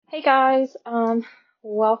Hey guys,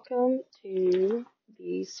 welcome to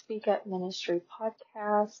the Speak Up Ministry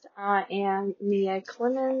podcast. I am Mia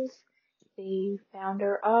Clemens, the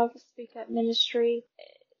founder of Speak Up Ministry.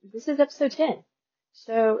 This is episode 10.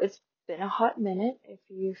 So it's been a hot minute. If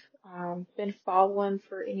you've been following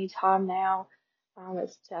for any time now,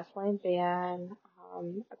 it's definitely been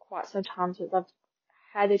quite some time since I've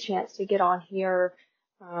had the chance to get on here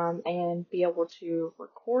and be able to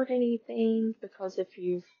record anything because if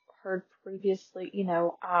you've heard previously,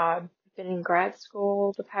 I've been in grad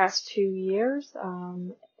school the past 2 years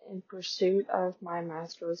in pursuit of my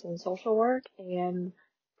master's in social work, and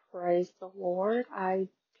praise the Lord, I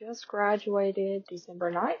just graduated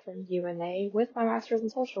December 9th from UNA with my master's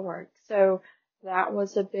in social work. So that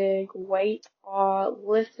was a big weight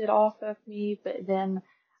lifted off of me, but then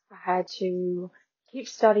I had to keep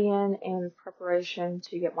studying in preparation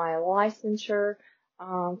to get my licensure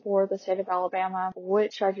for the state of Alabama,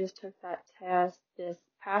 which I just took that test this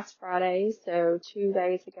past Friday, so 2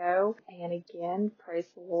 days ago. And again, praise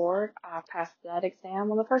the Lord, I passed that exam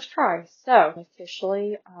on the first try. So I'm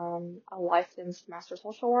officially a licensed master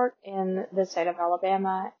social work in the state of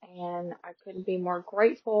Alabama, and I couldn't be more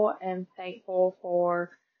grateful and thankful for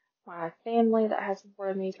my family that has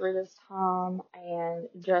supported me through this time, and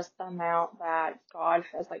just the amount that God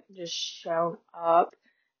has just shown up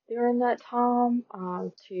during that time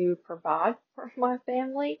to provide for my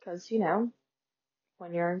family. Because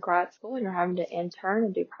when you're in grad school and you're having to intern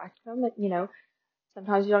and do practicum,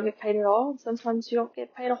 sometimes you don't get paid at all, and sometimes you don't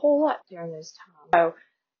get paid a whole lot during those times. So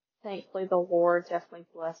thankfully, the Lord definitely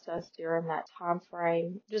blessed us during that time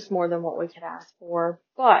frame, just more than what we could ask for.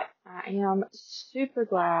 But I am super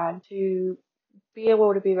glad to be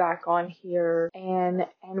able to be back on here and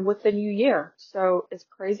with the new year. So it's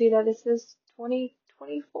crazy that this is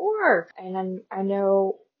 2024. And I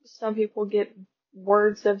know some people get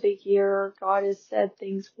words of the year. God has said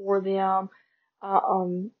things for them.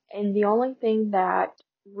 And the only thing that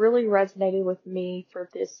really resonated with me for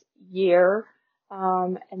this year,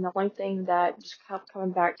 and the only thing that just kept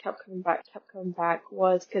coming back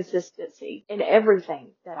was consistency in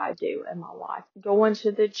everything that I do in my life. Going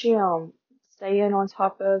to the gym, staying on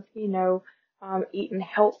top of, eating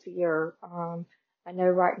healthier. I know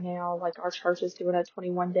right now, our church is doing a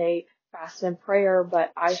 21-day fast and prayer,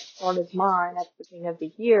 but I started mine at the beginning of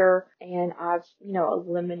the year, and I've,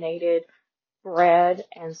 eliminated bread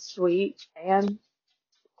and sweet and,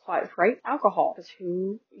 quite frank, alcohol.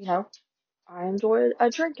 Because I enjoy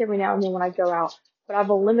a drink every now and then when I go out, but I've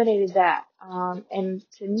eliminated that. And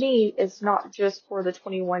to me, it's not just for the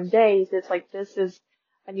 21 days. It's this is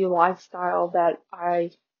a new lifestyle that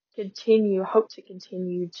I hope to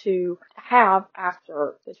continue to have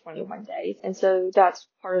after the 21 days. And so that's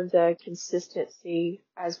part of the consistency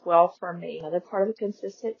as well for me. Another part of the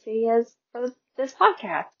consistency is for this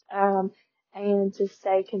podcast. And to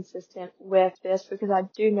stay consistent with this, because I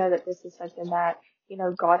do know that this is something that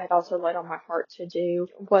God had also laid on my heart to do,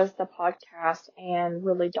 was the podcast and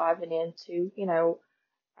really diving into,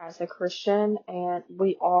 as a Christian, and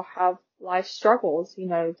we all have life struggles.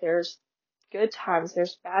 There's good times,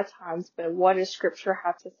 there's bad times, but what does scripture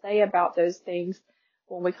have to say about those things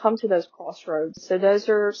when we come to those crossroads? So those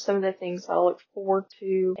are some of the things I look forward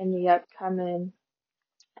to in the upcoming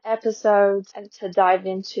episodes and to dive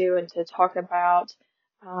into and to talk about.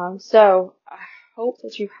 So I hope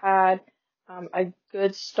that you had a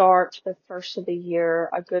good start to the first of the year,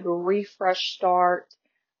 a good refresh start.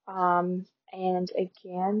 And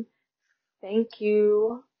again, thank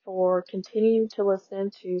you for continuing to listen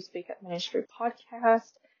to Speak Up Ministry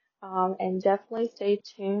podcast. And definitely stay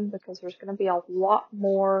tuned because there's going to be a lot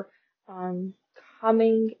more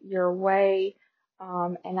coming your way.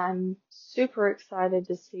 And I'm super excited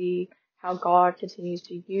to see how God continues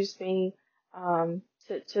to use me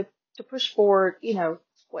to push forward,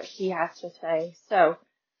 what He has to say. So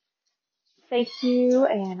thank you,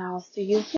 and I'll see you soon.